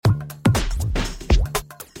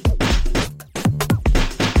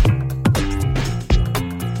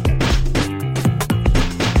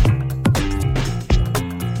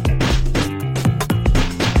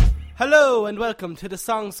and welcome to the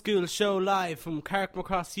Songschool show live from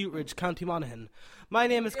Carrickmacross, Uteridge, County Monaghan. My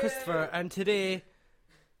name is Christopher, and today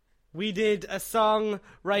we did a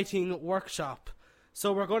song-writing workshop.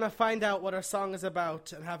 So we're going to find out what our song is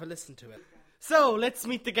about and have a listen to it. So, let's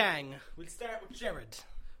meet the gang. We'll start with Jared.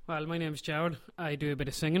 Well, my name is Jared. I do a bit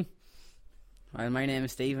of singing. Well, my name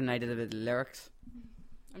is Stephen. I did a bit of lyrics.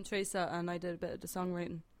 I'm Teresa and I did a bit of the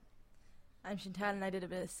songwriting. I'm Chantal and I did a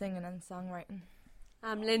bit of singing and songwriting.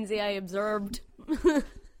 I'm Lindsay, I observed.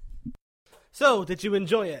 So, did you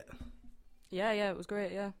enjoy it? Yeah, it was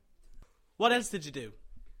great, yeah. What else did you do?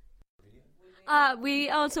 We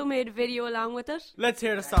also made a video along with it. Let's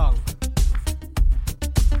hear the song.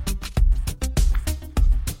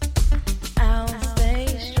 I'll stay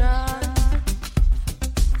strong.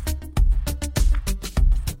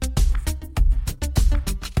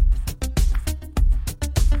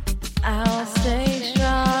 I'll stay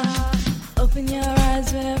strong. Open your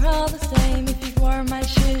eyes, we're all the same. If you wore my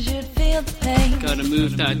shoes, you'd feel the pain. Gotta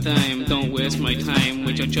move that dime, don't waste my time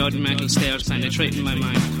with your judgmental stares penetrating my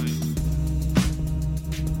mind.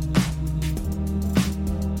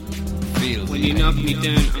 When you knock me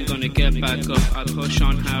down, I'm gonna get back up. I'll push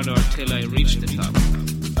on harder till I reach the top.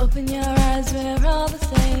 Open your eyes, we're all the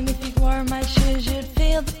same. If you wore my shoes, you'd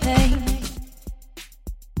feel the pain.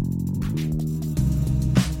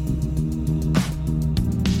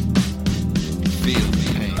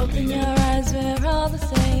 Open your eyes, we're all the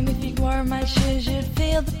same. If you wore my shoes, you'd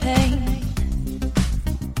feel the pain.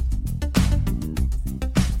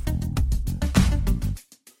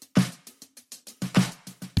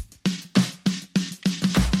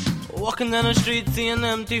 Walking down the street, seeing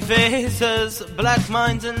empty faces, black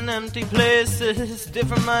minds in empty places,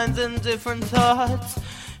 different minds and different thoughts,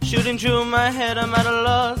 shooting through my head, I'm at a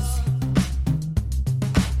loss.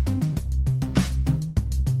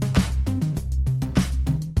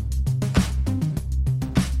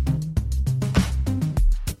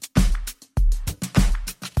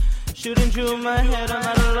 Shooting through my head, I'm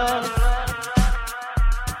at a loss.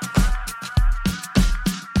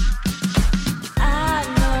 I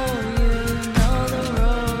know you know the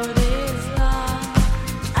road is long.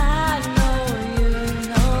 I know you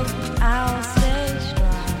know I'll stay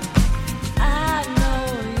strong. I know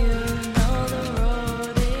you know the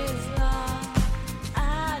road is long. I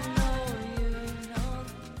know you know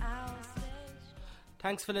I'll stay strong.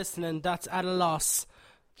 Thanks for listening. That's At a Loss.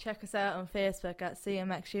 Check us out on Facebook at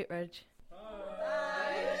CMX Uteridge.